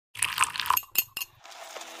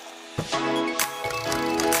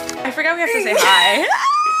I forgot we have to say hi.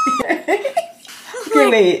 Okay,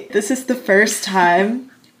 wait. This is the first time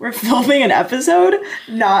we're filming an episode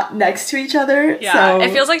not next to each other. Yeah, so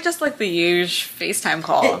it feels like just like the huge FaceTime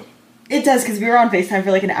call. It does, because we were on FaceTime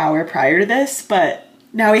for like an hour prior to this, but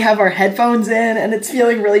now we have our headphones in and it's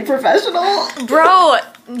feeling really professional. Bro,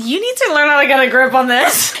 you need to learn how to get a grip on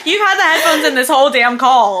this. You've had the headphones in this whole damn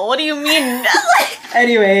call. What do you mean?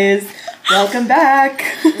 Anyways, welcome back.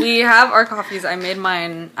 We have our coffees. I made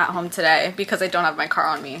mine at home today because I don't have my car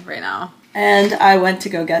on me right now. And I went to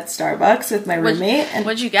go get Starbucks with my roommate. And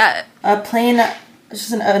what'd you get? a plain,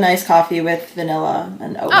 just a nice coffee with vanilla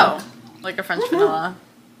and oat milk. Oh, like a French vanilla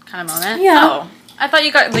kind of moment? Yeah. Oh, I thought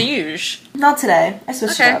you got the huge. Not today. I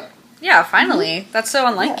switched it up. Yeah, finally. That's so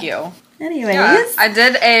unlike you. Anyways. Yeah, I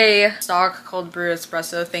did a stock cold brew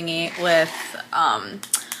espresso thingy with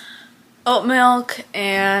oat milk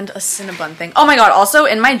and a Cinnabon thing. Oh my god, also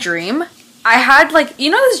in my dream, I had like,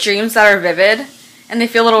 you know those dreams that are vivid and they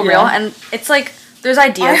feel a little real, and it's like there's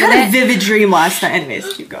ideas I in had it. a vivid dream last night.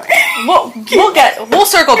 Anyways, keep going. We'll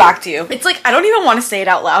circle back to you. It's like, I don't even want to say it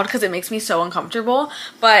out loud because it makes me so uncomfortable,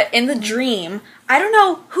 but in the dream, I don't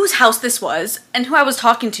know whose house this was and who I was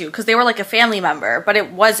talking to because they were like a family member, but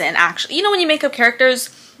it wasn't actually. You know when you make up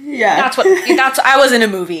characters? Yeah. I was in a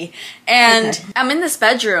movie. And Okay. I'm in this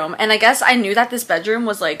bedroom, and I guess I knew that this bedroom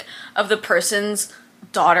was like of the person's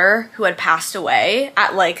daughter who had passed away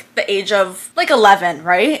at like the age of like 11,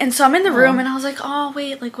 right? And so I'm in the room and I was like, oh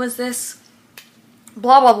wait, like was this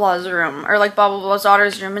blah blah blah's room or like blah blah blah's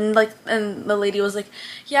daughter's room? And like, and the lady was like,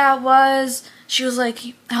 yeah, it was. She was like,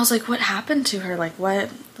 I was like, what happened to her? Like what,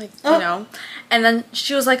 like, you know? And then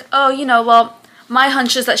she was like, oh, you know, well, my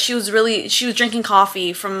hunch is that she was drinking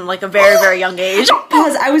coffee from like a very, very young age.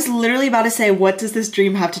 Because I was literally about to say, what does this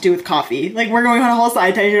dream have to do with coffee? Like, we're going on a whole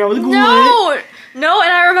side tangent. I was like, what? No,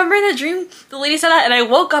 and I remember in the dream, the lady said that, and I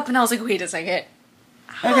woke up and I was like, wait a second.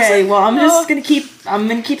 Okay, well, I'm gonna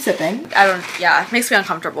keep sipping. Yeah, it makes me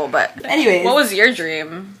uncomfortable, but. Anyways. What was your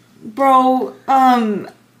dream? Bro,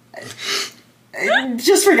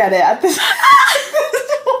 just forget it at this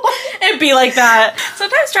It'd be like that.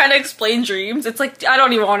 Sometimes trying to explain dreams, it's like, I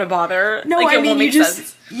don't even want to bother. No, like, I mean,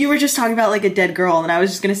 you were just talking about like a dead girl, and I was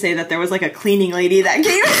just gonna say that there was like a cleaning lady that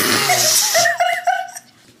came.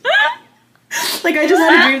 Like, I just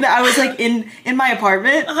had a dream that I was like in my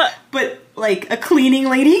apartment, but like a cleaning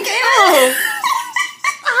lady came. Oh.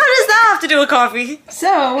 How does that have to do with coffee?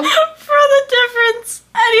 So, For the difference.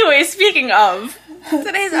 Anyway, speaking of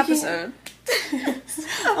today's episode.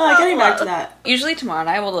 getting back to that. Usually tomorrow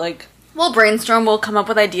night we'll brainstorm, we'll come up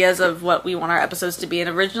with ideas of what we want our episodes to be, and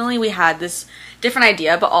originally we had this different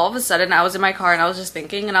idea, but all of a sudden I was in my car and I was just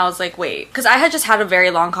thinking, and I was like, wait, because I had just had a very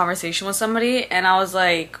long conversation with somebody, and I was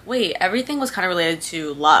like, wait, everything was kind of related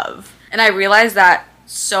to love, and I realized that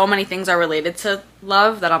so many things are related to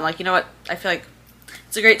love that I'm like, you know what, I feel like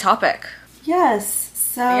it's a great topic. Yes,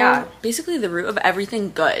 so... Yeah, basically the root of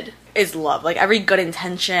everything good is love. Like, every good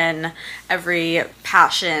intention, every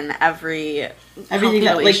passion, everything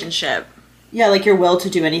that, relationship. Like, yeah, like your will to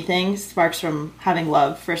do anything sparks from having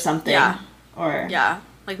love for something. Yeah. Or... Yeah,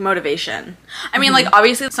 like motivation. I mean, like,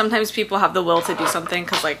 obviously sometimes people have the will to do something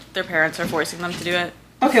because, like, their parents are forcing them to do it.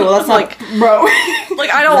 Okay, well, that's like, not... Bro. Like,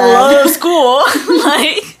 I don't love school.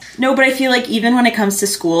 Like... No, but I feel like even when it comes to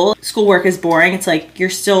schoolwork is boring. It's like you're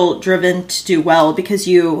still driven to do well because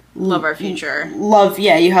you love our future.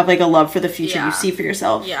 You have like a love for the future you see for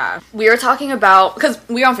yourself. Yeah. We were talking about, because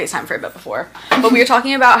we were on FaceTime for a bit before, but we were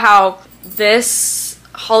talking about how this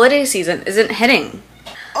holiday season isn't hitting.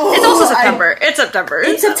 Oh, it's also September.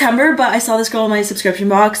 It's September, but I saw this girl in my subscription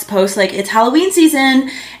box post, like, it's Halloween season,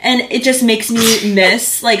 and it just makes me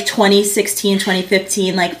miss, like, 2016,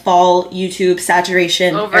 2015, like, fall YouTube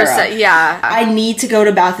saturation era. Yeah. I need to go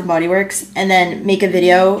to Bath & Body Works and then make a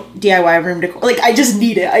video, DIY room decor. Like, I just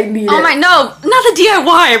need it. Oh my, no, not the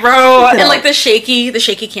DIY, bro. And, like, the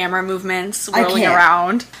shaky camera movements whirling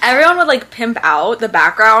around. Everyone would, like, pimp out the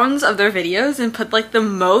backgrounds of their videos and put, like, the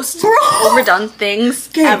most overdone things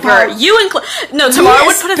ever. Tamara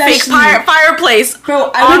would put a fake fireplace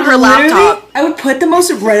on her laptop. I would put the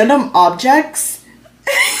most random objects.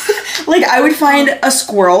 Like, I would find a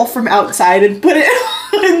squirrel from outside and put it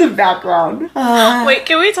in the background. Wait,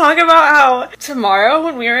 can we talk about how tomorrow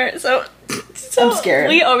when we were... So I'm scared.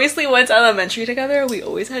 We obviously went to elementary together. We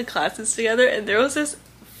always had classes together. And there was this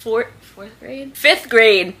fifth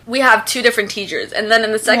grade, we have two different teachers, and then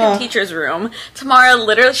in the second teacher's room, Tamara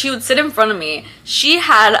literally, she would sit in front of me. She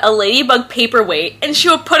had a ladybug paperweight, and she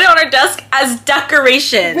would put it on her desk as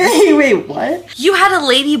decoration. Wait, what? You had a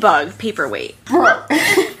ladybug paperweight. Bro.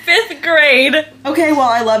 Fifth grade. Okay, Okay, well,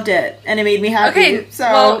 I loved it, and it made me happy. Okay, so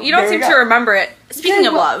well, you don't seem to remember it. Speaking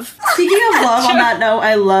of love. Speaking of love, on that note,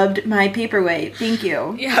 I loved my paperweight. Thank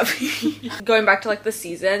you. Yeah. Going back to like the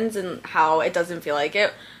seasons and how it doesn't feel like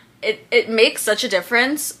it. It makes such a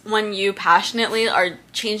difference when you passionately are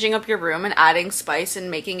changing up your room and adding spice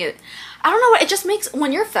and making it, I don't know, it just makes,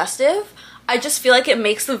 when you're festive, I just feel like it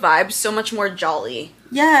makes the vibe so much more jolly.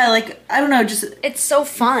 Yeah, like, I don't know, just... It's so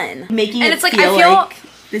fun. Making and it it's like, feel I feel, like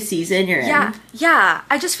the season you're in. Yeah.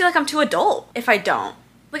 I just feel like I'm too adult if I don't.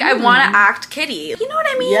 Like, I want to act kiddie. You know what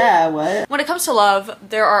I mean? Yeah, what? When it comes to love,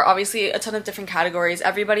 there are obviously a ton of different categories.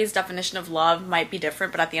 Everybody's definition of love might be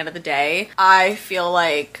different, but at the end of the day, I feel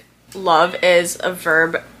like love is a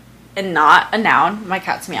verb and not a noun. My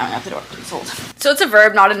cat's meowing at the door. Please hold. So it's a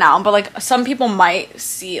verb, not a noun, but like some people might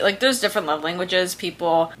see, like there's different love languages.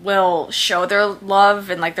 People will show their love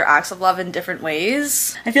and like their acts of love in different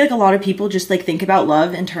ways. I feel like a lot of people just like think about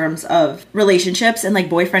love in terms of relationships and like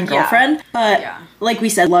boyfriend, girlfriend. But like we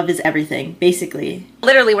said, love is everything, basically.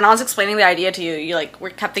 Literally, when I was explaining the idea to you, you like were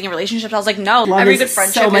kept thinking relationships. I was like, no, love every good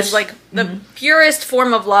friendship so is like the purest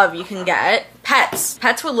form of love you can get.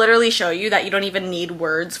 Pets will literally show you that you don't even need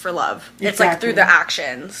words for love. It's like through their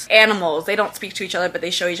actions. Animals, they don't speak to each other, but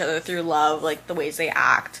they show each other through love, like the ways they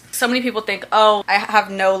act. So many people think, oh, I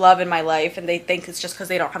have no love in my life, and they think it's just because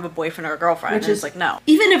they don't have a boyfriend or a girlfriend. Which is like, no.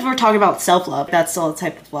 Even if we're talking about self-love, that's still a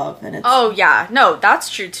type of love. And it's... Oh, yeah. No, that's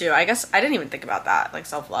true, too. I guess I didn't even think about that, like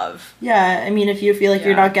self-love. Yeah, I mean, if you feel like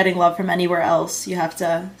you're not getting love from anywhere else, you have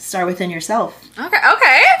to start within yourself.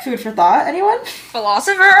 Okay. Food for thought, anyone?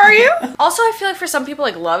 Philosopher, are you? Also, I feel like for some people,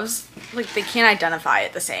 like, love's, like, they can't identify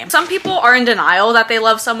it the same. Some people are in denial that they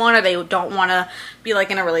love someone or they don't want to be,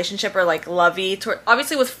 like, in a relationship or, like, lovey.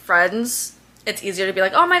 Obviously, with friends, it's easier to be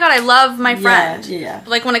like, oh my god, I love my friend. Yeah. But,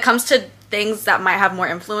 like, when it comes to things that might have more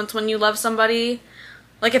influence when you love somebody,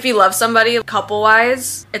 like, if you love somebody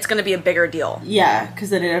couple-wise, it's going to be a bigger deal. Yeah, because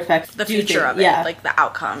then it affects the future of it, like the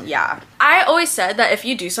outcome, I always said that if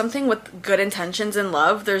you do something with good intentions and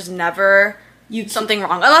love, there's never something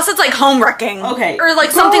wrong. Unless it's, like, home-wrecking. Okay. Or,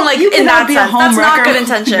 like, something, like, in that sense. That's not good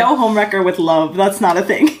intention. No home-wrecker with love. That's not a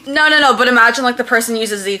thing. No. But imagine, like, the person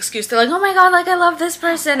uses the excuse. They're like, oh my god, like, I love this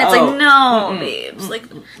person. It's like, no, babes. Like,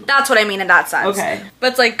 that's what I mean in that sense. Okay.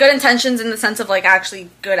 But it's, like, good intentions in the sense of, like, actually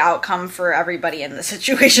good outcome for everybody in the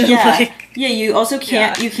situation. Yeah. Like, yeah, you also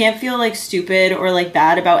can't, you can't feel, like, stupid or, like,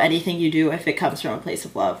 bad about anything you do if it comes from a place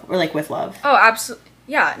of love. Or, like, with love. Oh, absolutely.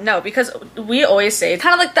 Yeah, no, because we always say,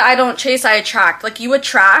 kind of like the I don't chase, I attract. Like, you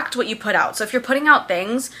attract what you put out. So if you're putting out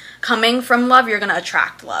things coming from love, you're going to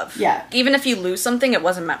attract love. Yeah. Even if you lose something, it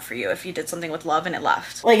wasn't meant for you. If you did something with love and it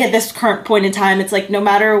left. Like, at this current point in time, it's like, no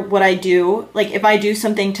matter what I do, like, if I do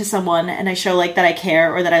something to someone and I show, like, that I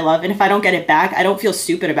care or that I love, and if I don't get it back, I don't feel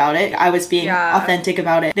stupid about it. I was being authentic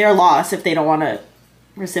about it. They're lost if they don't want to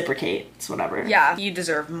reciprocate. It's whatever. Yeah, you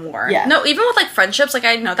deserve more. Yeah. No, even with, like, friendships, like,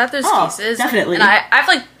 I know that there's cases. Definitely. And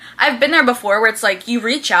I've been there before where it's like you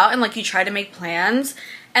reach out and, like, you try to make plans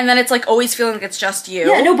and then it's, like, always feeling like it's just you.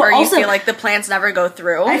 Yeah, no, but or also, you feel like the plans never go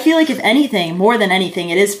through. I feel like if anything, more than anything,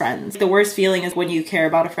 it is friends. The worst feeling is when you care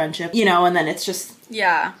about a friendship, you know, and then it's just...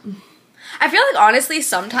 Yeah. I feel like, honestly,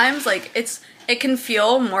 sometimes, like, it can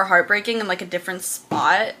feel more heartbreaking in, like, a different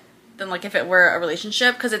spot than, like, if it were a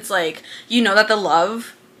relationship, because it's, like, you know that the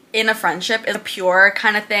love in a friendship is a pure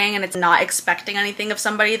kind of thing and it's not expecting anything of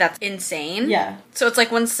somebody. That's insane. Yeah. So it's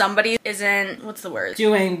like when somebody isn't, what's the word?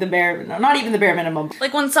 Doing the bare, no, not even the bare minimum.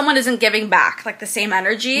 Like when someone isn't giving back, like, the same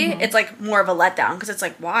energy, it's, like, more of a letdown because it's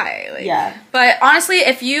like, why? Like, yeah. But honestly,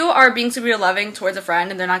 if you are being super loving towards a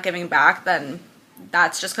friend and they're not giving back, then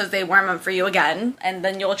that's just because they weren't meant for you again, and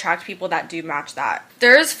then you'll attract people that do match that.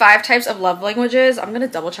 There's 5 types of love languages. I'm gonna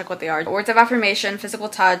double check what they are. Words of affirmation, physical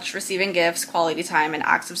touch, receiving gifts, quality time, and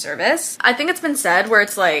acts of service. I think it's been said where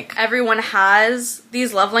it's like everyone has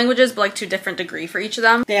these love languages, but, like, to a different degree for each of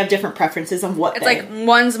them. They have different preferences on what it's like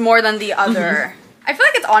one's more than the other. I feel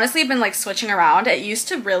like it's honestly been, like, switching around. It used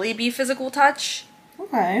to really be physical touch.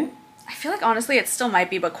 Okay. I feel like, honestly, it still might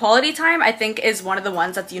be, but quality time, I think, is one of the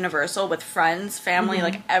ones that's universal with friends, family,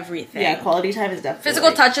 like, everything. Yeah, quality time is definitely...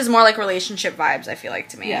 Physical touch is more like relationship vibes, I feel like,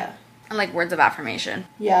 to me. Yeah. And, like, words of affirmation.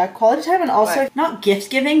 Yeah, quality time, and also, not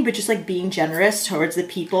gift giving, but just, like, being generous towards the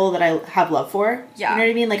people that I have love for. Yeah. You know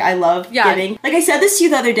what I mean? Like, I love giving. Like, I said this to you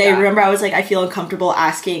the other day. Remember, I was like, I feel uncomfortable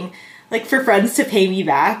asking, like, for friends to pay me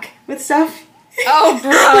back with stuff. Oh,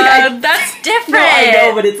 bro, like, that's different. No, I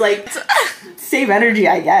know, but it's, like, same energy,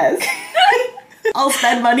 I guess. I'll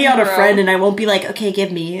spend money on a friend and I won't be like, okay,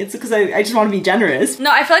 give me. It's because I just want to be generous. No,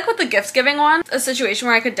 I feel like with the gifts giving one, a situation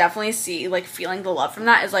where I could definitely see, like, feeling the love from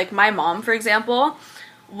that is, like, my mom, for example,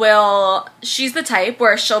 she's the type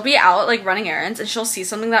where she'll be out like running errands and she'll see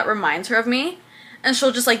something that reminds her of me and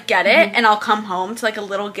she'll just like get it and I'll come home to like a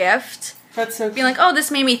little gift. That's so cute. Being like, oh, this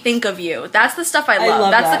made me think of you. That's the stuff I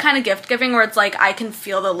love. That's the kind of gift giving where it's like I can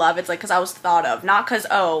feel the love. It's like because I was thought of, not because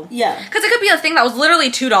because it could be a thing that was literally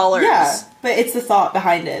 $2. Yeah, but it's the thought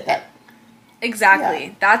behind it that exactly.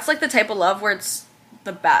 Yeah. That's like the type of love where it's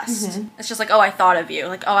the best. It's just like, oh, I thought of you.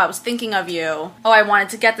 Like, oh, I was thinking of you. Oh, I wanted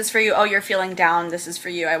to get this for you. Oh, you're feeling down. This is for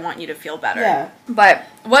you. I want you to feel better. Yeah. But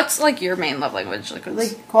what's like your main love language?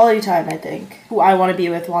 Like quality time, I think. Who I want to be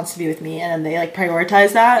with wants to be with me, and then they like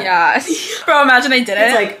prioritize that. Yeah. Bro, imagine I did it.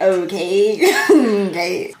 It's like, okay.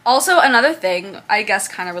 Okay. Also, another thing, I guess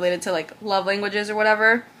kind of related to like love languages or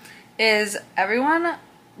whatever, is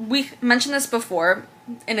we mentioned this before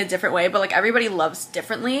in a different way, but like everybody loves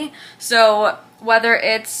differently. So whether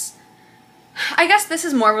it's, I guess this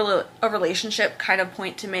is more a relationship kind of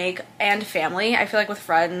point to make, and family. I feel like with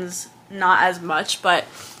friends, not as much, but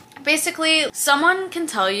basically someone can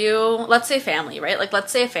tell you, let's say family, right? Like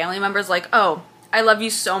let's say a family member's like, oh, I love you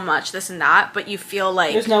so much, this and that, but you feel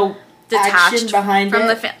like there's no detached action behind from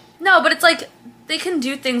it. No, but it's like they can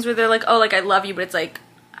do things where they're like, oh, like I love you, but it's like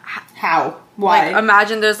how? Why? Like,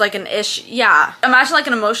 imagine there's like an issue. Yeah. Imagine like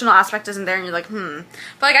an emotional aspect isn't there and you're like, But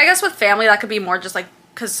like, I guess with family, that could be more just like,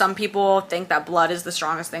 because some people think that blood is the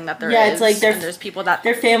strongest thing that there is. Yeah, it's like there's people that...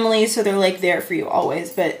 They're family, so they're like there for you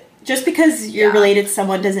always. But just because you're related to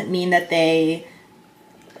someone doesn't mean that they...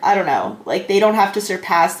 I don't know. Like, they don't have to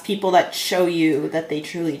surpass people that show you that they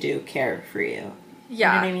truly do care for you.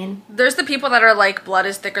 Yeah. You know what I mean? There's the people that are like, blood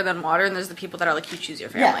is thicker than water, and there's the people that are like, you choose your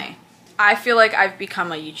family. Yeah. I feel like I've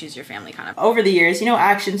become a you choose your family kind of... Over the years,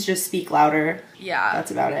 actions just speak louder. Yeah.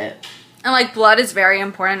 That's about it. And, like, blood is very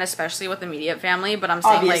important, especially with immediate family, but I'm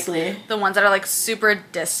saying, obviously, like, the ones that are, like, super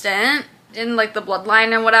distant in, like, the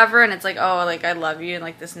bloodline and whatever, and it's like, oh, like, I love you, and,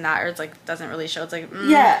 like, this and that, or it's, like, doesn't really show. It's like,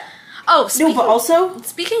 Yeah. Oh, no, but also...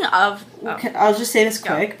 Speaking of... I'll just say this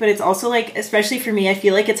quick, but it's also, like, especially for me, I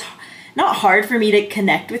feel like it's not hard for me to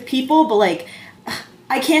connect with people, but, like,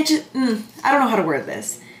 I can't just... I don't know how to word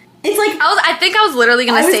this. It's like... I think I was literally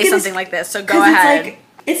going to say something like this, so go ahead.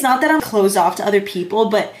 It's not that I'm closed off to other people,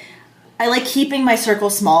 but I like keeping my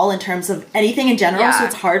circle small in terms of anything in general, so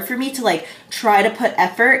it's hard for me to, like, try to put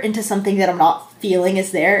effort into something that I'm not feeling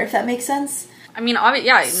is there, if that makes sense. I mean,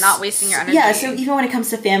 not wasting your energy. Yeah, so even when it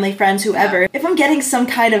comes to family, friends, whoever, if I'm getting some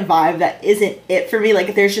kind of vibe that isn't it for me,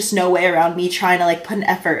 like, there's just no way around me trying to, like, put an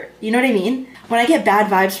effort. You know what I mean? When I get bad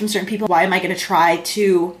vibes from certain people, why am I going to try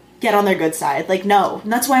to get on their good side? Like, no.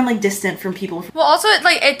 And that's why I'm, like, distant from people. Well, also,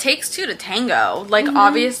 it takes two to tango. Like,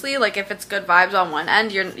 obviously, like, if it's good vibes on one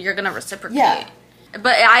end, you're gonna reciprocate. Yeah.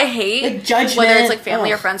 But I hate, like, judgment, whether it's, like,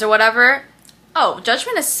 family or friends or whatever. Oh,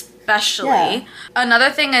 judgment especially. Yeah.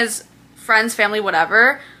 Another thing is friends, family,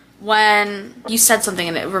 whatever. When you said something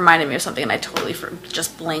and it reminded me of something and I totally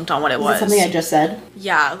just blanked on what it was. Is it something I just said?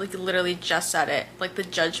 Yeah, like literally just said it. Like the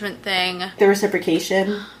judgment thing. The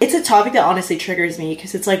reciprocation. It's a topic that honestly triggers me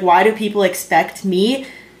because it's like, why do people expect me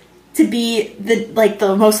to be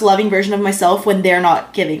the most loving version of myself when they're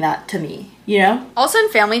not giving that to me, you know? Also in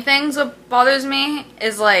family things, what bothers me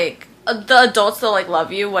is like the adults, they'll like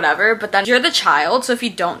love you, whatever, but then you're the child, so if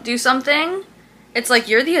you don't do something... It's like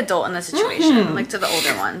you're the adult in the situation, like to the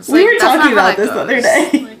older ones. We were talking about this the other day.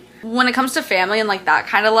 Like, when it comes to family and like that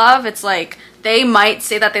kind of love, it's like they might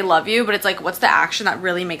say that they love you, but it's like, what's the action that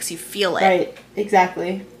really makes you feel it? Right,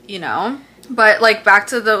 exactly. You know? But like back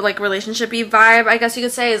to the like relationship-y vibe, I guess you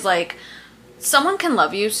could say, is like someone can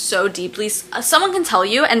love you so deeply. Someone can tell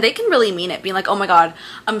you, and they can really mean it, being like, oh my god,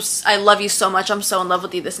 I love you so much, I'm so in love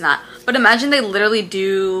with you, this and that. But imagine they literally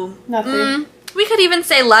do... nothing. We could even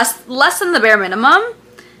say less than the bare minimum,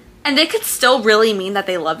 and they could still really mean that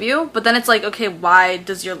they love you, but then it's like, okay, why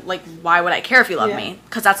would I care if you love me?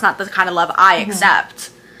 Because that's not the kind of love I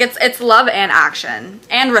accept. It's love and action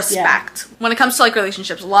and respect. Yeah. When it comes to like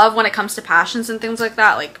relationships, love when it comes to passions and things like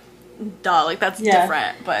that, like duh, like that's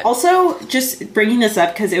different. But also, just bringing this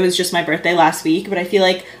up because it was just my birthday last week, but I feel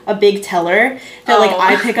like a big teller that like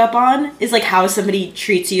I pick up on is like how somebody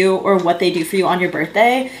treats you or what they do for you on your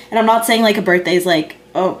birthday. And I'm not saying like a birthday is like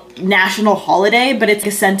a national holiday, but it's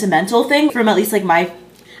a sentimental thing from at least like my...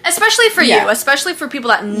 Especially for you, especially for people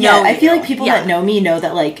that know I feel like people that know me know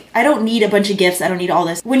that, like, I don't need a bunch of gifts, I don't need all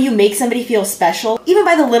this. When you make somebody feel special, even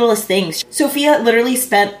by the littlest things. Sophia literally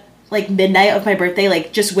spent, like, midnight of my birthday,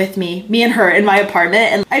 like, just with me and her in my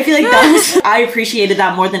apartment, and I feel like that was, I appreciated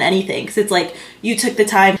that more than anything, because it's like, you took the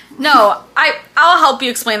time. No, I'll help you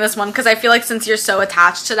explain this one, because I feel like since you're so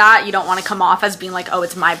attached to that, you don't want to come off as being like, oh,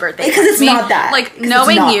 it's my birthday. Because it's not that. Like,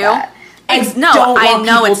 knowing you... That. I don't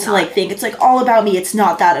want people to like think it's like all about me. It's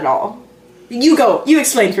not that at all. You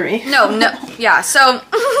explain for me. No, yeah, so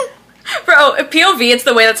bro, POV, it's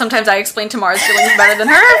the way that sometimes I explain Tamara's feelings better than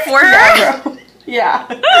her for her. Yeah, bro.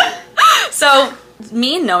 Yeah. So,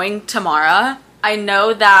 me knowing Tamara, I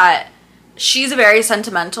know that she's very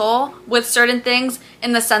sentimental with certain things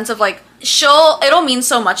in the sense of like, it'll mean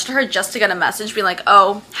so much to her just to get a message being like,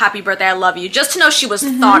 oh, happy birthday, I love you. Just to know she was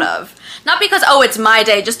thought of. Not because, oh, it's my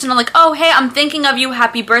day. Just to know like, oh, hey, I'm thinking of you.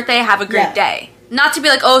 Happy birthday. Have a great day. Not to be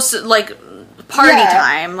like, oh, so, like, party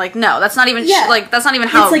time. Like, no, that's not even like that's not even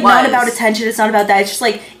how it's like it was. Not about attention. It's not about that. It's just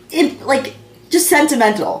like just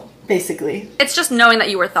sentimental, basically. It's just knowing that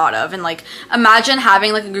you were thought of, and like imagine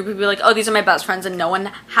having like a group of people like, oh, these are my best friends, and no one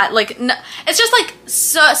had like it's just like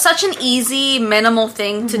such an easy minimal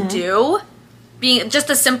thing to do. Being just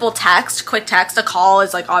a simple text, quick text, a call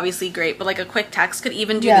is like obviously great, but like a quick text could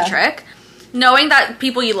even do the trick. Knowing that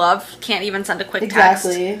people you love can't even send a quick text.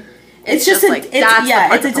 It's just like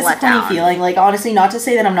it's a disappointing feeling. Like, honestly, not to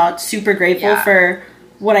say that I'm not super grateful for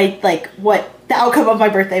what the outcome of my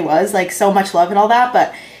birthday was, like so much love and all that,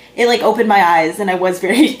 but it like opened my eyes, and I was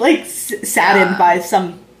very like saddened by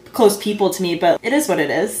some close people to me, but it is what it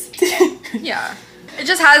is. Yeah. It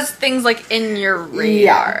just has things like in your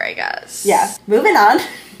radar, I guess. Yeah. Moving on.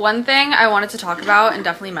 One thing I wanted to talk about and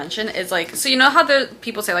definitely mention is like, so you know how the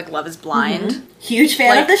people say like love is blind? Huge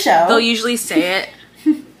fan of the show. They'll usually say it.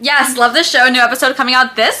 Yes, love the show. New episode coming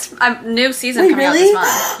out new season coming out this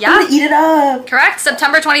month. Yeah. I'm gonna eat it up. Correct.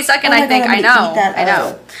 September 22nd, I think. I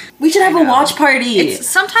know. We should have a watch party. It's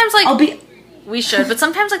sometimes like we should, but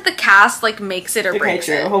sometimes like the cast like makes it or breaks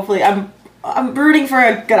it. Hopefully I'm rooting for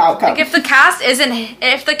a good outcome. Like if the cast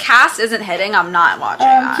isn't hitting, I'm not watching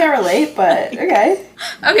that. Can't relate, but okay.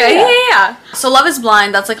 Okay, yeah. So Love is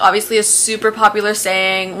Blind, that's like obviously a super popular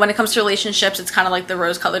saying. When it comes to relationships, it's kind of like the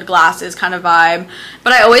rose-colored glasses kind of vibe.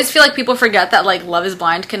 But I always feel like people forget that like Love is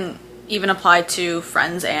Blind can even apply to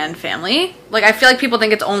friends and family. Like I feel like people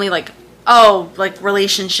think it's only like, oh, like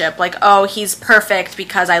relationship, like, oh, he's perfect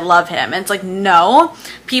because I love him. And it's like, no.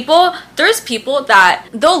 There's people that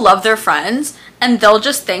they'll love their friends and they'll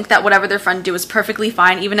just think that whatever their friend do is perfectly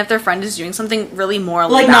fine, even if their friend is doing something really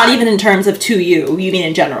morally like bad. Not even in terms of to you mean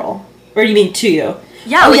in general? Or you mean to you?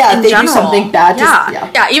 Yeah, like in they general. do something bad.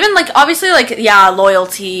 Yeah, even like obviously like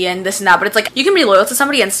loyalty and this and that, but it's like you can be loyal to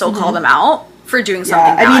somebody and still call them out for doing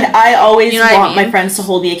something bad. I mean, I always want my friends to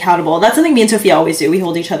hold me accountable. That's something me and Sophia always do. We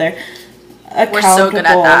hold each other accountable. We're so good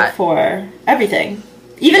at that. For everything.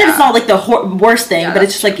 Even if it's not like the worst thing, but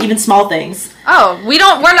it's just like even small things. Oh, we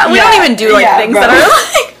don't even do like things that are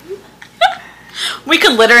like we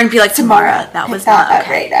could litter and be like, Tamara, that was not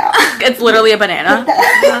okay. Right now. It's literally a banana.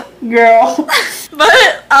 Girl.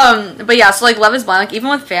 But yeah, so like Love is Blind, like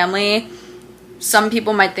even with family, some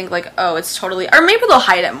people might think like, oh, it's totally, or maybe they'll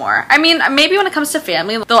hide it more. I mean, maybe when it comes to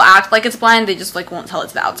family, they'll act like it's blind, they just like won't tell it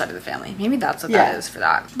to the outside of the family. Maybe that's what that is for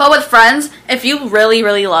that. But with friends, if you really,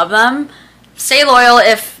 really love them, stay loyal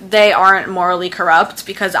if they aren't morally corrupt,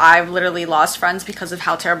 because I've literally lost friends because of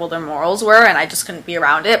how terrible their morals were and I just couldn't be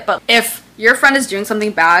around it. But if your friend is doing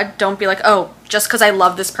something bad, don't be like, oh, just because I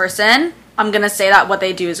love this person, I'm gonna say that what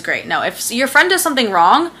they do is great. No, if your friend does something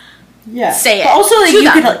wrong, say it. But also, like, you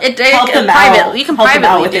can help them out. You can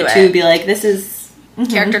privately do it too. Be like, this is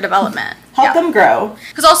character development. Help them grow.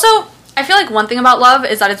 Because also, I feel like one thing about love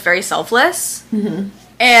is that it's very selfless. Mm-hmm.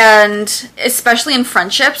 And especially in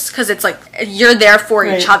friendships, because it's like you're there for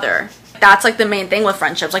each other. That's like the main thing with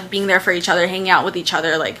friendships, like being there for each other, hanging out with each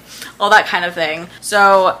other, like all that kind of thing.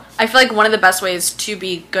 So I feel like one of the best ways to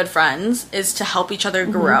be good friends is to help each other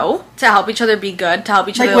grow, to help each other be good, to help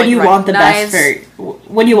each other when you want the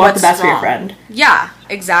best for your friend. Yeah,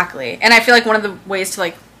 exactly. And I feel like one of the ways to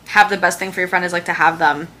like have the best thing for your friend is like to have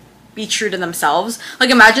them be true to themselves.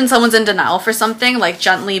 Like imagine someone's in denial for something, like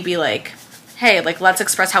gently be like, hey, like let's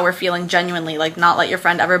express how we're feeling genuinely, like not let your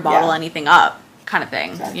friend ever bottle anything up kind of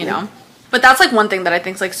thing, you know? But that's like one thing that I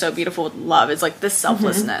think is like so beautiful with love is like this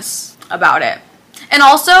selflessness about it. And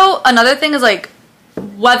also another thing is like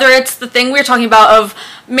whether it's the thing we were talking about of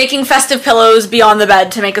making festive pillows be on the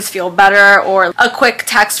bed to make us feel better, or a quick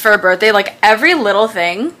text for a birthday, like every little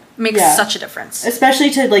thing makes such a difference.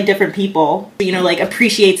 Especially to like different people, you know, like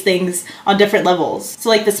appreciates things on different levels. So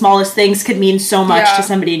like the smallest things could mean so much to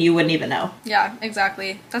somebody and you wouldn't even know. Yeah,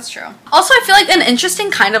 exactly. That's true. Also, I feel like an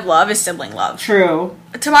interesting kind of love is sibling love. True.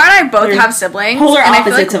 Tamara and I both have siblings. Polar and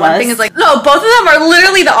opposites I feel like of one us. thing is like, no, both of them are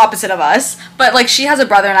literally the opposite of us. But like she has a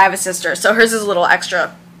brother and I have a sister, so hers is a little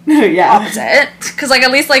extra opposite, because like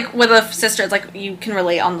at least like with a sister it's like you can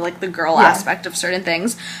relate on like the girl aspect of certain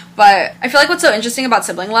things. But I feel like what's so interesting about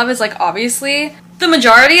sibling love is like obviously the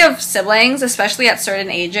majority of siblings, especially at certain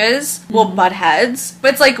ages, will butt heads.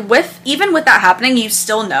 But it's like even with that happening, you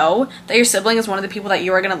still know that your sibling is one of the people that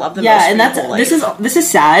you are gonna love the most. Yeah, and this is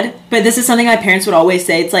sad, but this is something my parents would always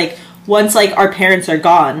say. It's like once like our parents are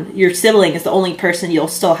gone, your sibling is the only person you'll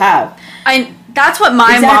still have. That's what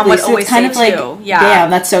my mom would always say too. Like, yeah, damn,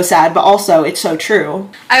 that's so sad, but also it's so true.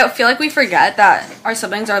 I feel like we forget that our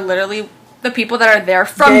siblings are literally the people that are there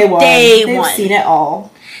from day one. They've seen it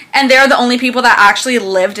all. And they're the only people that actually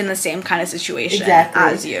lived in the same kind of situation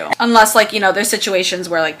as you. Unless, like, you know, there's situations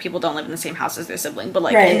where, like, people don't live in the same house as their sibling. But,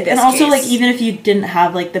 like, in this and also, case, like, even if you didn't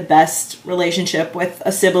have, like, the best relationship with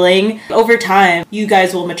a sibling, over time, you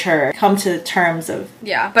guys will mature, come to terms of...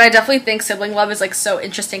 Yeah, but I definitely think sibling love is, like, so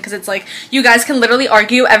interesting. Because it's, like, you guys can literally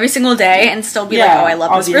argue every single day and still be like, oh, I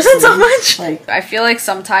love this person so much. Like, I feel like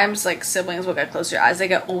sometimes, like, siblings will get closer as they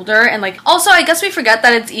get older. And, like, also, I guess we forget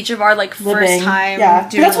that it's each of our, like, first time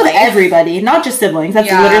doing with everybody, not just siblings.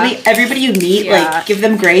 That's literally everybody you meet. Like, give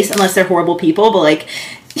them grace, unless they're horrible people, but like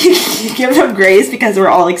give them grace because we're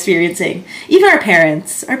all experiencing, even our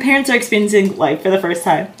parents are experiencing life for the first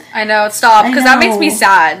time. I know, stop, because that makes me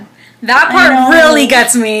sad. That part really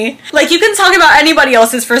gets me. Like, you can talk about anybody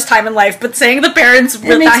else's first time in life, but saying the parents,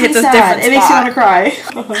 that hits a different spot. It makes me want to cry.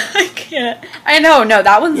 I can't. I know, no,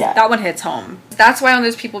 that one hits home. That's why when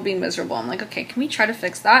there's people being miserable, I'm like, okay, can we try to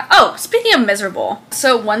fix that? Oh, speaking of miserable.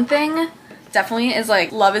 So one thing definitely is,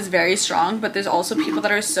 like, love is very strong, but there's also people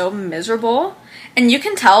that are so miserable. And you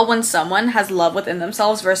can tell when someone has love within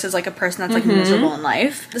themselves versus, like, a person that's, like, miserable in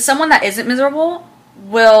life. Someone that isn't miserable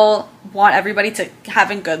will want everybody to have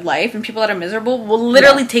a good life, and people that are miserable will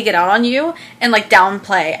literally take it out on you and, like,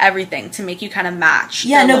 downplay everything to make you kind of match.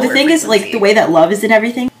 Yeah, no, the thing is, like, the way that love is in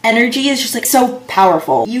everything, energy is just, like, so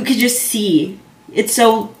powerful. You could just see it's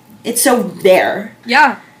so there.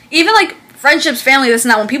 Yeah. Even, like, friendships, family, this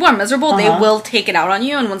and that, when people are miserable, they will take it out on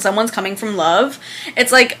you. And when someone's coming from love,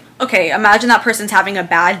 it's like, okay, imagine that person's having a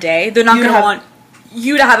bad day. They're not gonna want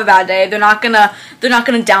you to have a bad day. They're not gonna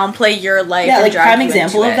downplay your life. Yeah, and like, prime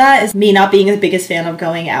example of that is me not being the biggest fan of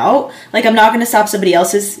going out. Like, I'm not gonna stop somebody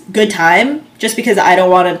else's good time just because I don't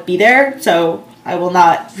want to be there, so I will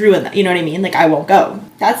not ruin that. You know what I mean? Like, I won't go.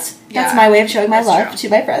 That's my way of showing my love to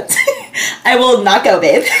my friends. I will not go,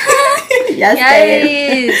 babe. Yes,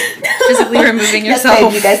 babe. Physically removing yourself. Yes,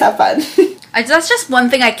 babe, you guys have fun. That's just one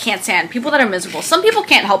thing I can't stand. People that are miserable. Some people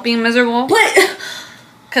can't help being miserable. But...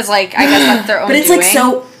 Because, like, I guess that's their own But it's, doing. like,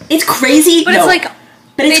 so... It's crazy. But it's, like...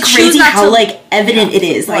 But it's crazy how, like, evident it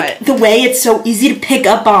is. Like, the way it's so easy to pick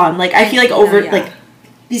up on. Like, I feel like like,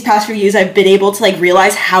 these past few years, I've been able to, like,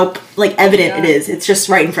 realize how, like, evident it is. It's just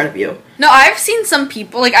right in front of you. No, I've seen some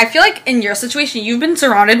people, like, I feel like in your situation, you've been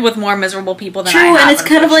surrounded with more miserable people than I have. True, and it's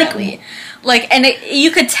kind of like... and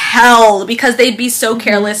you could tell, because they'd be so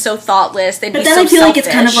careless, so thoughtless, they'd be so selfish. But then I feel like it's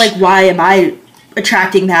kind of like, why am I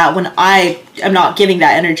attracting that when I am not giving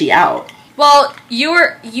that energy out? Well, you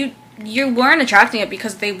weren't attracting it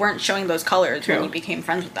because they weren't showing those colors when you became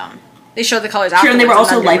friends with them. They showed the colors afterwards. True, and they were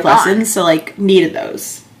also life lessons, so, like, needed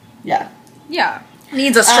those. Yeah. Yeah.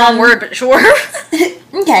 Needs a strong word, but sure.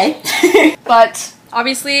 Okay. But,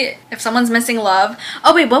 obviously, if someone's missing love...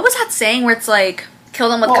 Oh, wait, what was that saying where it's like... Kill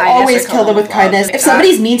them with kindness. Always kill them with kindness. If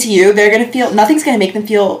somebody's mean to you, they're gonna feel... Nothing's gonna make them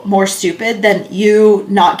feel more stupid than you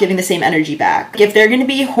not giving the same energy back. If they're gonna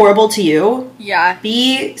be horrible to you... Yeah.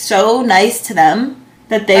 Be so nice to them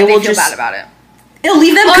that they will feel just... bad about it. It'll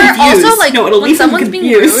leave them confused. Also, like, it'll leave them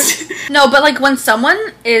confused. Being rude... No, but, like, when someone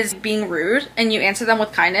is being rude and you answer them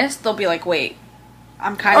with kindness, they'll be like, wait...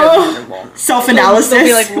 I'm kind of miserable. Self-analysis. They'll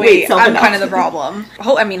be like, wait, I'm kind of the problem.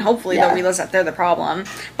 Hopefully they'll realize that they're the problem.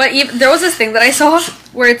 But there was this thing that I saw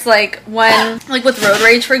where it's like, when, like with road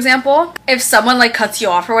rage, for example, if someone, like, cuts you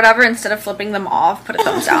off or whatever, instead of flipping them off, put a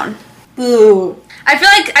thumbs down. Boo. I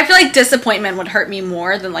feel like disappointment would hurt me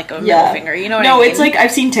more than, like, a middle finger. You know what I mean? No, it's like,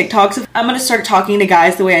 I've seen TikToks of, I'm gonna start talking to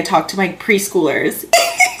guys the way I talk to my preschoolers.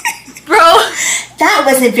 Bro. That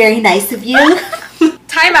wasn't very nice of you.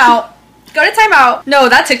 Time out. Go to timeout. No,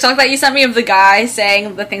 that TikTok that you sent me of the guy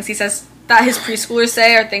saying the things he says that his preschoolers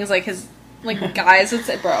say are things like his, like, guys would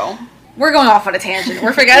say. Bro, we're going off on a tangent.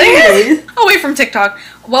 We're forgetting away from TikTok.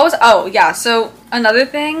 So another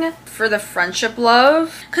thing for the friendship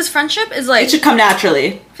love, because friendship is like... It should come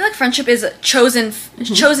naturally. I feel like friendship is chosen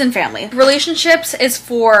family. Relationships is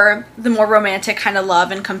for the more romantic kind of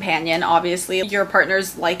love and companion. Obviously, your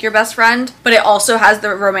partner's like your best friend, but it also has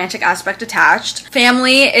the romantic aspect attached.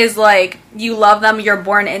 Family is like, you love them, you're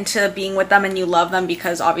born into being with them, and you love them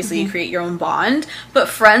because obviously you create your own bond. But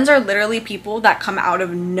friends are literally people that come out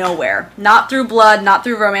of nowhere. Not through blood, not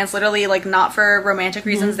through romance, literally, like, not for romantic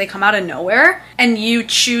reasons. They come out of nowhere. and you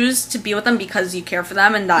choose to be with them because you care for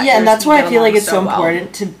them, and that and that's why I feel like it's so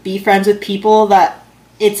important to be friends with people that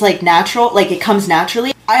it's like natural, like it comes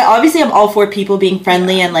naturally. I obviously am all for people being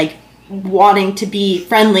friendly and like wanting to be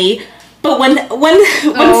friendly, but when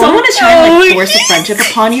someone is trying to like force a friendship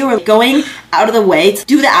upon you or going out of the way to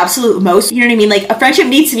do the absolute most, you know what I mean? Like a friendship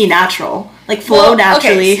needs to be natural, like flow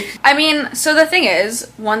naturally. Okay. I mean, so the thing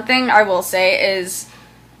is, one thing I will say is,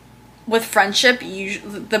 with friendship,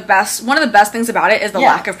 one of the best things about it is the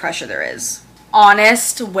lack of pressure there is.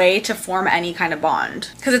 Honest way to form any kind of bond,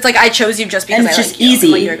 because it's like I chose you just because I like you, easy.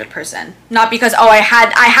 Like you're a good person, not because I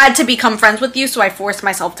had to become friends with you, so I forced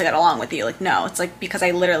myself to get along with you. Like, no, it's like because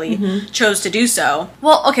I literally chose to do so.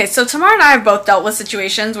 Well, okay, so Tamara and I have both dealt with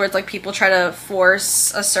situations where it's like people try to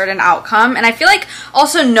force a certain outcome, and I feel like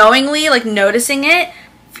also knowingly like noticing it,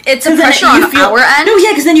 it's a pressure on our end. No,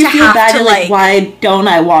 yeah, because then you feel bad to like, why don't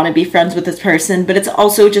I want to be friends with this person? But it's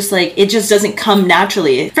also just like, it just doesn't come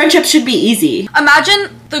naturally. Friendship should be easy.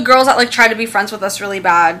 Imagine the girls that like try to be friends with us really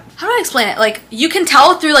bad. How do I explain it? Like, you can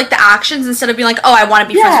tell through like the actions instead of being like, oh, I want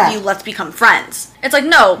to be friends with you, let's become friends. It's like,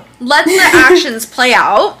 no, let the actions play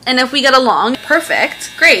out, and if we get along,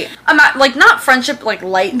 perfect, great. Like, not friendship, like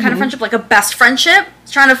light kind of friendship, like a best friendship.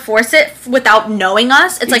 Trying to force it without knowing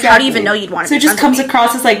us. It's like, how do you even know you'd want to be friends with me? So it just comes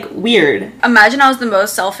across as like weird. Imagine I was the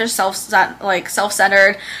most selfish,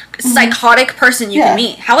 self-centered, psychotic person you can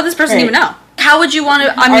meet. How would this person even know? How would you want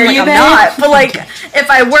to? I mean, like, I'm not, but like, if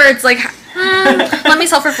I were, it's like, let me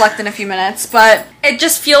self-reflect in a few minutes. But it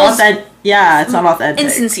just feels it's not authentic,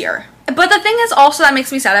 insincere. But the thing is also that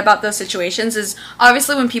makes me sad about those situations is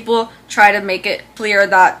obviously when people try to make it clear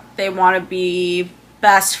that they want to be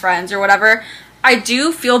best friends or whatever, I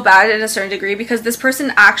do feel bad in a certain degree because this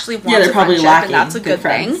person actually wants a friendship, and that's a good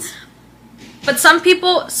thing. But some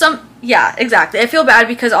people, exactly. I feel bad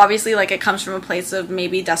because obviously, like, it comes from a place of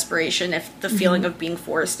maybe desperation if the feeling of being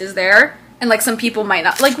forced is there. And, like, some people might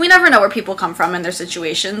not, like, we never know where people come from in their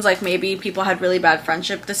situations. Like, maybe people had really bad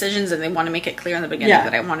friendship decisions and they want to make it clear in the beginning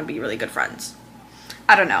that I want to be really good friends.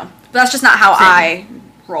 I don't know. But that's just not how I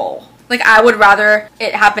roll. Like, I would rather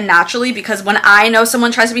it happen naturally because when I know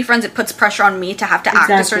someone tries to be friends, it puts pressure on me to have to act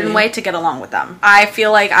a certain way to get along with them. I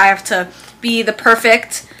feel like I have to be the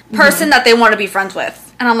perfect person that they want to be friends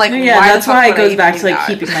with. And I'm like, that's why it goes back to, like,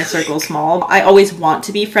 keeping my circle small. I always want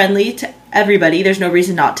to be friendly to everybody. There's no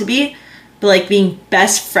reason not to be. But, like, being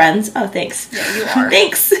best friends... Oh, thanks. Yeah, you are.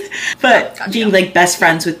 Thanks. But being, like, best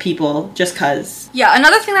friends with people just because... Yeah,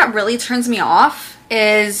 another thing that really turns me off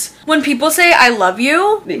is when people say I love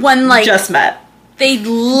you when, like, just met. They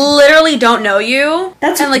literally don't know you.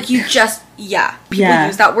 And, like, you just... Yeah. People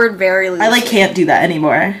use that word very loosely. I, like, can't do that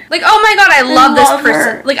anymore. Like, oh my god, I love this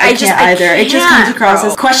person. Her. Like, I can't either. It just comes across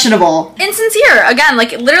as questionable. Insincere. Again,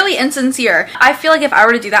 like, literally insincere. I feel like if I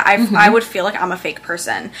were to do that, I would feel like I'm a fake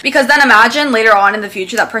person. Because then imagine later on in the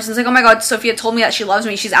future that person's like, oh my god, Sophia told me that she loves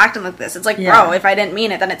me. She's acting like this. It's like, bro, if I didn't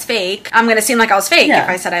mean it, then it's fake. I'm gonna seem like I was fake if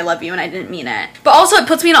I said I love you and I didn't mean it. But also, it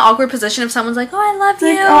puts me in an awkward position if someone's like, oh, I love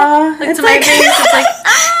you. Like, to my face, it's like,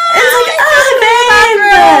 it's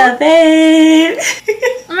like, babe.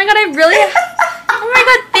 Oh my god, oh my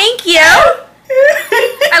god, thank you.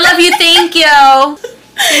 I love you, thank you.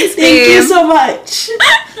 Thanks, thank you so much.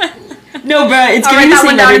 No, bro, it's giving the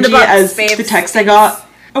same energy as the text I got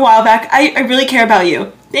a while back. I really care about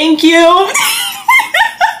you. Thank you. I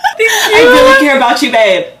really care about you,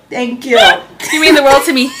 babe. Thank you. You mean the world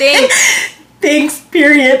to me. Thanks. Thanks,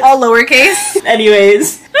 period. All lowercase.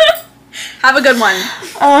 Anyways. Have a good one.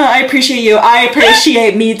 I appreciate you. I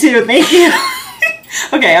appreciate me too. Thank you.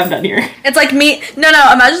 Okay, I'm done here. It's like me. No.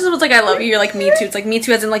 Imagine someone's like, I love you. You're like, me too. It's like me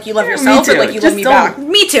too, as in like you love yourself, but like you love me back.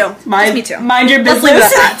 Me too. Me too. Mind your business. Let's leave it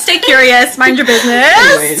at that. Stay curious. Mind your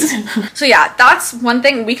business. Anyways. So yeah, that's one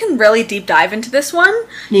thing. We can really deep dive into this one.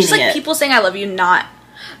 Just like people saying I love you, not.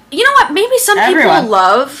 You know what? Maybe some people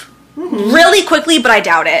love. Really quickly, but I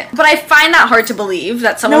doubt it. But I find that hard to believe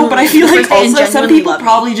that someone. No, but I feel like also some people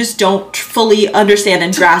probably just don't fully understand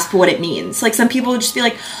and grasp what it means. Like some people would just be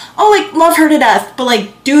like, "Oh, like love her to death," but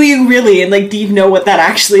like, do you really? And like, do you know what that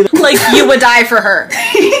actually? Like, you would die for her.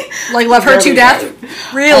 Like, love her to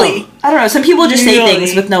death. Really? I don't know. Some people just say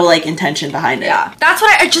things with no like intention behind it. Yeah, that's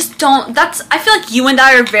what I just don't. I feel like you and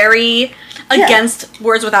I are very against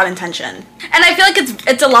words without intention, and I feel like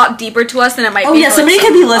it's a lot deeper to us than it might be. Oh yeah, somebody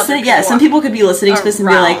could be listening. Yeah, some people could be listening to this and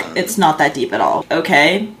be like, "It's not that deep at all."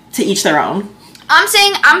 Okay, to each their own. I'm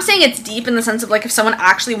saying it's deep in the sense of like if someone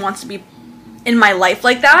actually wants to be in my life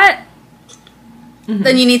like that,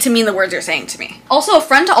 then you need to mean the words you're saying to me. Also, a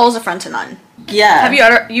friend to all is a friend to none.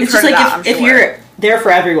 Yeah. You've it's heard just like that, if you're there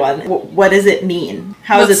for everyone, what does it mean?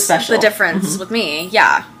 How is it special? The difference with me.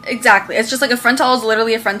 Yeah, exactly. It's just like a friend to all is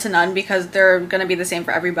literally a friend to none because they're going to be the same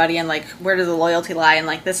for everybody, and like where does the loyalty lie and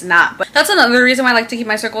like this and that. But that's another reason why I like to keep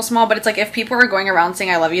my circle small, but it's like if people are going around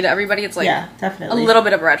saying I love you to everybody, it's like definitely a little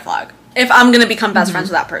bit of a red flag. If I'm going to become best friends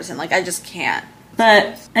with that person, like I just can't.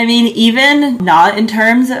 But I mean, even not in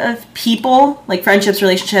terms of people, like friendships,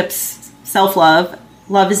 relationships, self-love,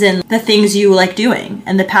 love is in the things you like doing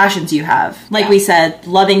and the passions you have. Like we said,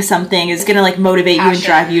 loving something is going to like motivate you and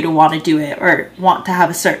drive you to want to do it or want to have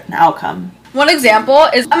a certain outcome. One example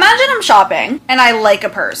is, imagine I'm shopping and I like a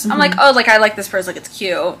purse. I'm like, oh, like I like this purse, like it's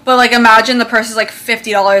cute. But like imagine the purse is like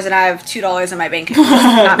 $50 and I have $2 in my bank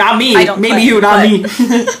account. Not me. Maybe you, not me.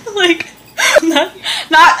 Like,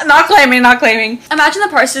 not claiming. Imagine the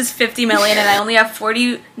purse is $50 million and I only have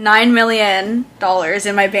 $49 million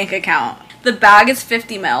in my bank account. The bag is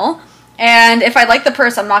 $50 million. And if I like the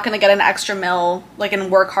purse, I'm not going to get an extra mil, like, and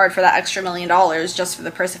work hard for that extra $1 million just for the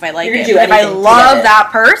purse if I like it. But if I love that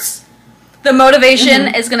purse, the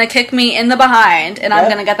motivation is going to kick me in the behind, and I'm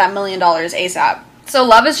going to get that $1 million ASAP. So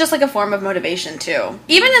love is just like a form of motivation too.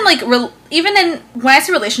 Even in like when I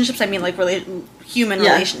say relationships, I mean like human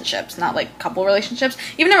relationships, not like couple relationships.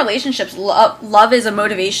 Even in relationships, love is a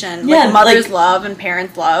motivation. Like mothers love and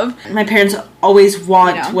parents love. My parents always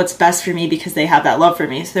want what's best for me because they have that love for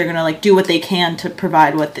me. So they're gonna like do what they can to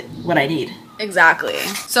provide what I need. Exactly.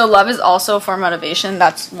 So love is also for motivation.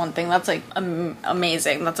 That's one thing that's like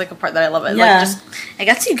amazing. That's like a part that I love. It like just it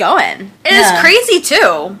gets you going. It is crazy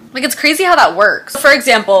too. Like it's crazy how that works. For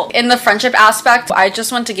example, in the friendship aspect, I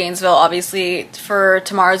just went to Gainesville obviously for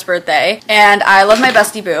Tamara's birthday, and I love my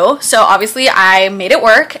bestie boo. So obviously I made it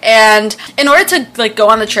work, and in order to like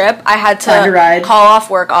go on the trip, I had to call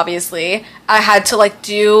off work obviously. I had to like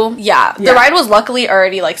do the ride was luckily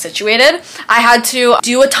already like situated. I had to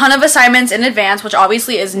do a ton of assignments in advance, which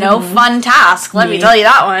obviously is no fun task, let me tell you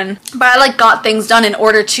that one. But I like got things done in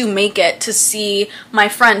order to make it to see my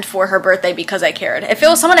friend for her birthday because I cared. If it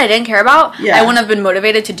was someone I didn't care about, I wouldn't have been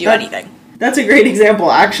motivated to do anything. That's a great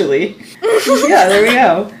example, actually. Yeah, there we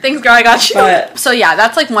go. Thanks, girl, I got you. So yeah,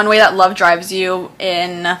 that's like one way that love drives you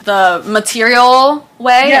in the material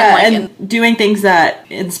way. Yeah, and doing things that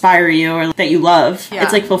inspire you or that you love. Yeah.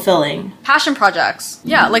 It's like fulfilling. Passion projects.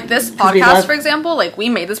 Yeah, like this podcast, for example, like we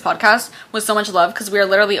made this podcast with so much love because we are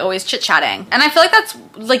literally always chit-chatting. And I feel like that's,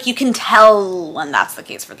 like you can tell when that's the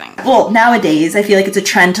case for things. Well, nowadays, I feel like it's a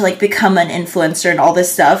trend to like become an influencer and all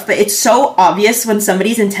this stuff, but it's so obvious when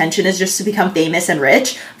somebody's intention is just to become famous and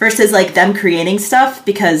rich versus like them creating stuff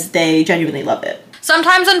because they genuinely love it.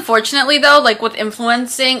 Sometimes, unfortunately, though, like with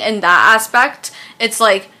influencing in that aspect, it's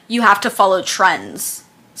like you have to follow trends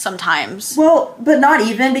sometimes. Well, but not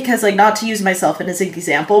even because, like, not to use myself as an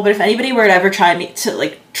example, but if anybody were to ever try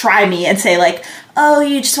me and say, like, oh,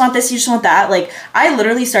 you just want this, you just want that. Like, I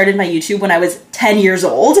literally started my YouTube when I was 10 years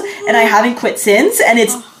old, and I haven't quit since, and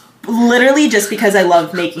it's literally just because I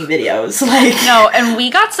love making videos. Like, no, and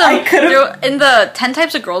we got some in the 10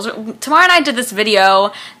 types of girls. Tamara and I did this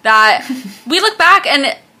video that we look back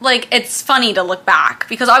and like it's funny to look back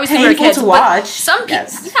because obviously we were kids. To watch. Some people,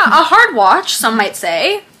 a hard watch, some might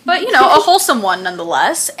say, but you know, a wholesome one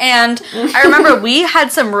nonetheless. And I remember we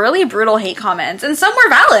had some really brutal hate comments, and some were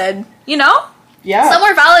valid. You know. Yeah. Some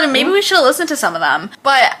were valid, and maybe we should have listened to some of them.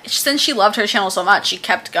 But since she loved her channel so much, she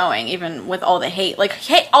kept going, even with all the hate. Like,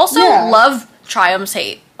 love triumphs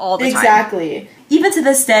hate all the time. Exactly. Even to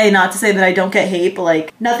this day, not to say that I don't get hate, but,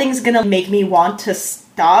 like, nothing's gonna make me want to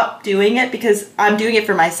stop doing it because I'm doing it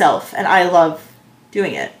for myself, and I love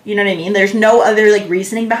doing it. You know what I mean? There's no other, like,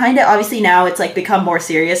 reasoning behind it. Obviously, now it's, like, become more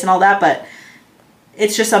serious and all that, but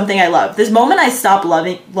it's just something I love. This moment I stop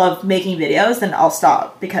love making videos, then I'll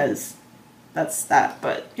stop because that's that.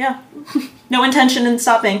 But yeah, no intention in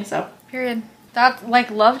stopping. So period. That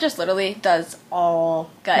like love just literally does all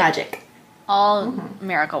good magic, all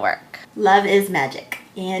miracle work. Love is magic.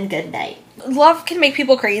 And good night. Love can make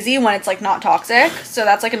people crazy when it's like not toxic. So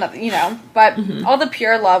that's like another, you know. But all the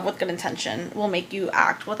pure love with good intention will make you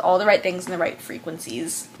act with all the right things and the right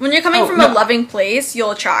frequencies. When you're coming from a loving place,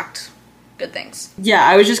 you'll attract good things. Yeah,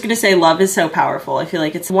 I was just gonna say love is so powerful. I feel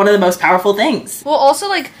like it's one of the most powerful things. Well, also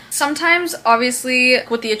like sometimes obviously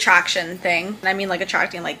with the attraction thing, I mean like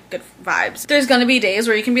attracting like good vibes, there's gonna be days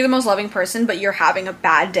where you can be the most loving person but you're having a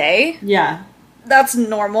bad day. Yeah, that's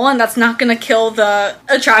normal, and that's not gonna kill the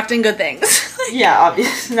attracting good things. Yeah,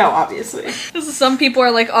 obviously. Some people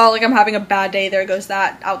are like, oh, like I'm having a bad day, there goes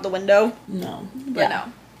that out the window. No. But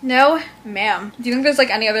no ma'am. Do you think there's like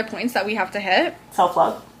any other points that we have to hit?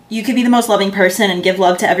 Self-love. You could be the most loving person and give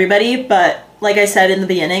love to everybody, but Like I said in the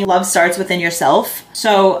beginning, love starts within yourself.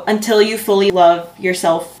 So until you fully love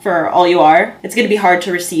yourself for all you are, it's going to be hard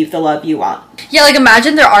to receive the love you want. Yeah, like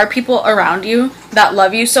imagine there are people around you that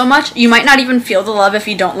love you so much, you might not even feel the love if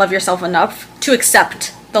you don't love yourself enough to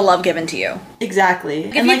accept the love given to you. Exactly.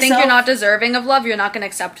 If you think you're not deserving of love, you're not going to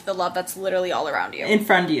accept the love that's literally all around you. In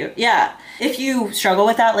front of you. Yeah. If you struggle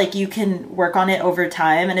with that, like, you can work on it over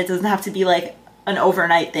time, and it doesn't have to be like an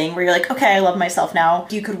overnight thing where you're like, okay, I love myself now.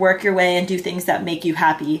 You could work your way and do things that make you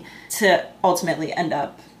happy to ultimately end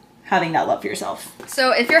up having that love for yourself.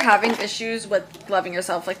 So if you're having issues with loving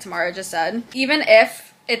yourself, like Tamara just said, even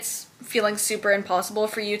if it's feeling super impossible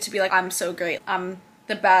for you to be like, I'm so great, I'm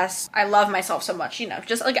the best, I love myself so much, you know,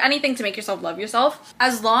 just like anything to make yourself love yourself,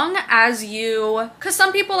 as long as you, because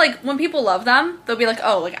some people, like, when people love them, they'll be like,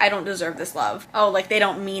 oh, like, I don't deserve this love, oh, like, they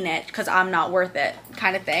don't mean it because I'm not worth it,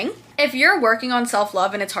 kind of thing. If you're working on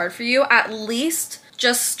self-love and it's hard for you, at least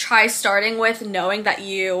just try starting with knowing that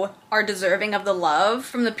you are deserving of the love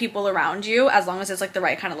from the people around you, as long as it's like the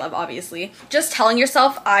right kind of love, obviously. Just telling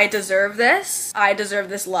yourself, I deserve this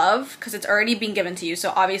love, because it's already been given to you,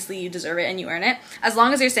 so obviously you deserve it and you earn it. As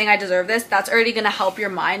long as you're saying I deserve this, that's already gonna help your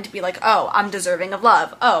mind be like, oh, I'm deserving of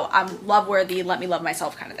love, oh, I'm love worthy, let me love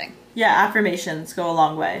myself, kind of thing. Yeah, affirmations go a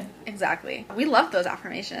long way. Exactly. We love those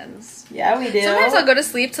affirmations. Yeah, we do. Sometimes I'll go to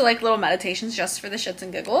sleep to like little meditations just for the shits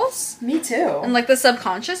and giggles. Me too. And like the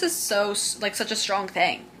subconscious is so, like, such a strong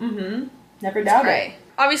thing. Mm-hmm. Never doubt it.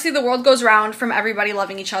 Obviously the world goes round from everybody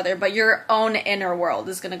loving each other, but your own inner world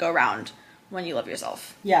is gonna go round when you love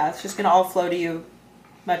yourself. Yeah, it's just gonna all flow to you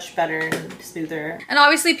much better and smoother. And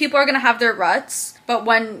obviously people are gonna have their ruts, but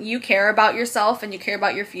when you care about yourself and you care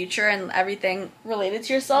about your future and everything related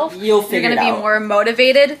to yourself, you're gonna be more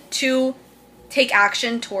motivated to take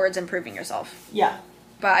action towards improving yourself. Yeah.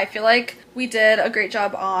 But I feel like we did a great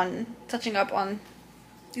job on touching up on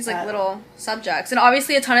these like little subjects. And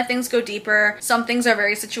obviously a ton of things go deeper. Some things are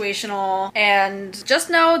very situational. And just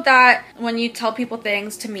know that when you tell people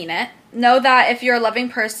things, to mean it. Know that if you're a loving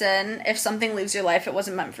person, if something leaves your life, it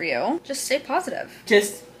wasn't meant for you. Just stay positive.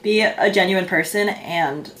 Just be a genuine person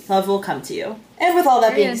and love will come to you. And with all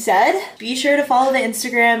that being said, be sure to follow the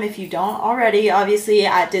Instagram if you don't already. Obviously,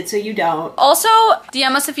 at Did So You Don't. Also,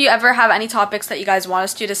 DM us if you ever have any topics that you guys want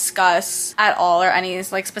us to discuss at all, or any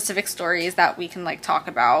like specific stories that we can like talk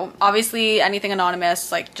about. Obviously, anything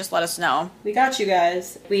anonymous, like just let us know. We got you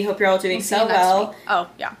guys. We hope you're all doing so well. Oh,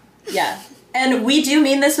 yeah. Yeah. And we do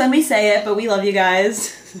mean this when we say it, but we love you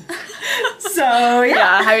guys. So,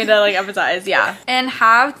 yeah. Having to like emphasize, And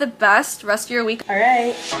have the best rest of your week. All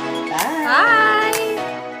right. Bye. Bye.